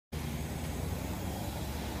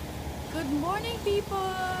Good morning,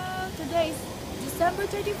 people! Today is December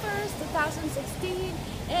 31st, 2016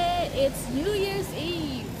 and it's New Year's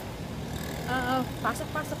Eve.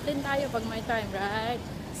 Pasok-pasok din tayo pag may time, right?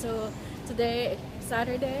 So, today,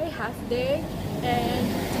 Saturday, half day, and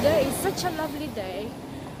today is such a lovely day.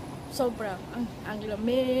 Sobra, ang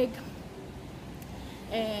lamig,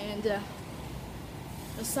 and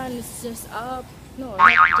the sun is just up. No,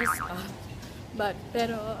 not just up, but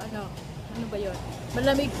pero ano ba yun?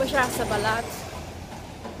 Malamig pa siya sa balat.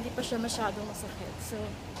 Hindi pa siya masyadong masakit. So,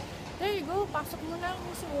 there you go. Pasok mo na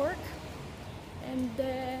ako sa work. And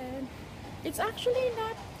then, it's actually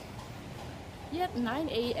not yet 9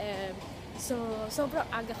 a.m. So, sobrang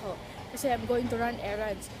aga ko. Kasi I'm going to run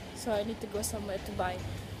errands. So, I need to go somewhere to buy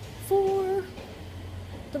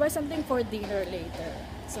something for dinner later.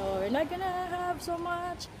 So, we're not gonna have so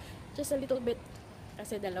much. Just a little bit.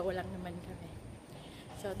 Kasi dalawa lang naman kami.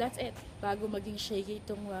 So, that's it. Bago maging shaky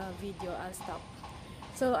itong video, I'll stop.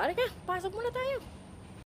 So, alika, pasok muna tayo.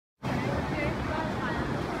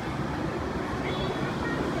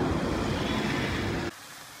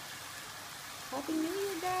 Happy New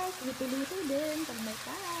Year, guys! Luto-luto din pag may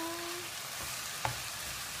time.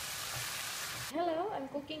 Hello, I'm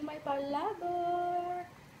cooking my palabok.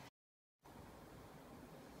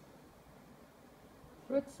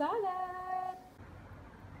 Fruit salad.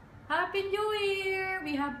 Happy New Year!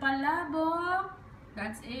 We have palabok.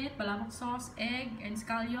 That's it. Palabok sauce, egg, and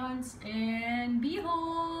scallions, and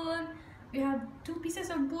bihon. We have 2 pieces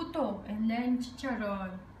of buto, and then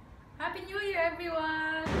chicharon. Happy New Year,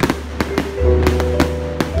 everyone!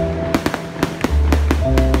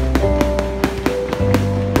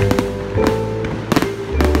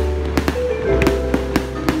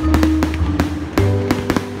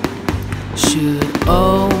 Should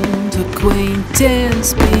old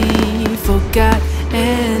acquaintance be forgot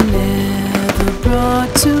and never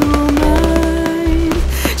brought to mind?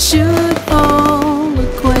 Should old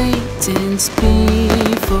acquaintance be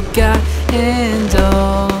forgot and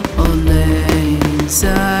all lang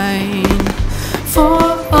syne? For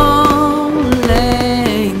all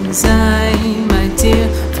lang syne, my dear,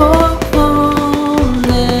 for all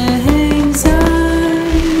lang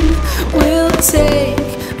syne, we'll take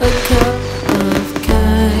a cup of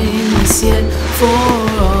kindness yet for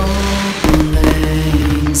all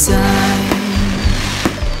lang syne.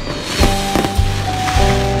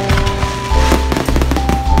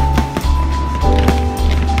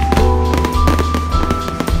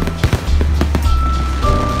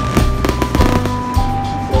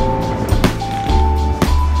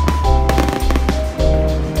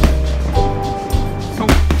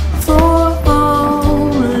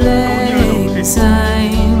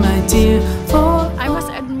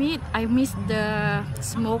 I missed the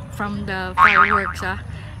smoke from the fireworks,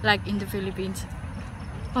 like in the Philippines.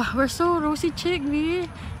 Oh, we're so rosy cheeked,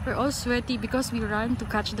 we're all sweaty because we ran to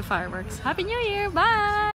catch the fireworks. Happy New Year!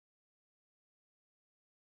 Bye!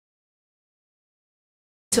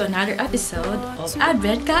 To another episode of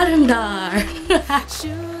Advent Calendar.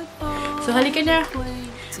 So halika na.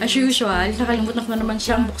 As usual, nakalimutan ko na naman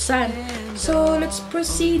siyang buksan. So let's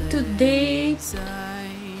proceed to day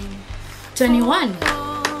 21.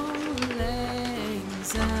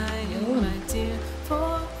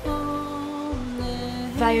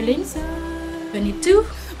 Violin 22.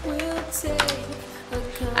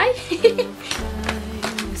 Ay!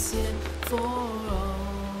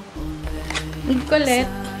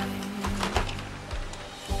 Colette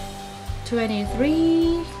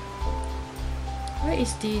 23. Where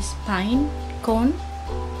is this? Pine cone.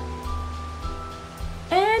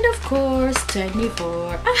 And of course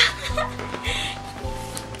 24.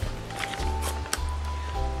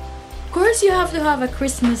 Of course you have to have a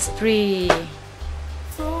Christmas tree.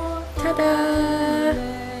 Ta-da!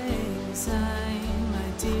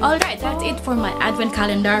 Alright, that's it for my advent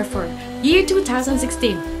calendar for year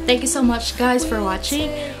 2016. Thank you so much, guys, for watching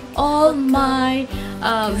all my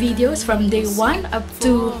videos from day 1 up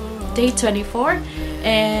to day 24.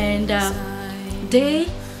 And today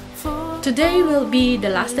will be the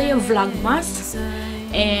last day of Vlogmas.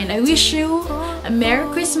 And I wish you a Merry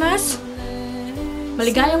Christmas,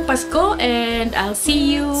 maligayang Pasko, and I'll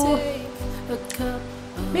see you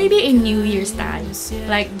maybe in New Year's time,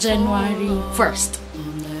 like January 1st.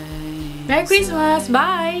 Merry Christmas!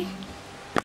 Bye!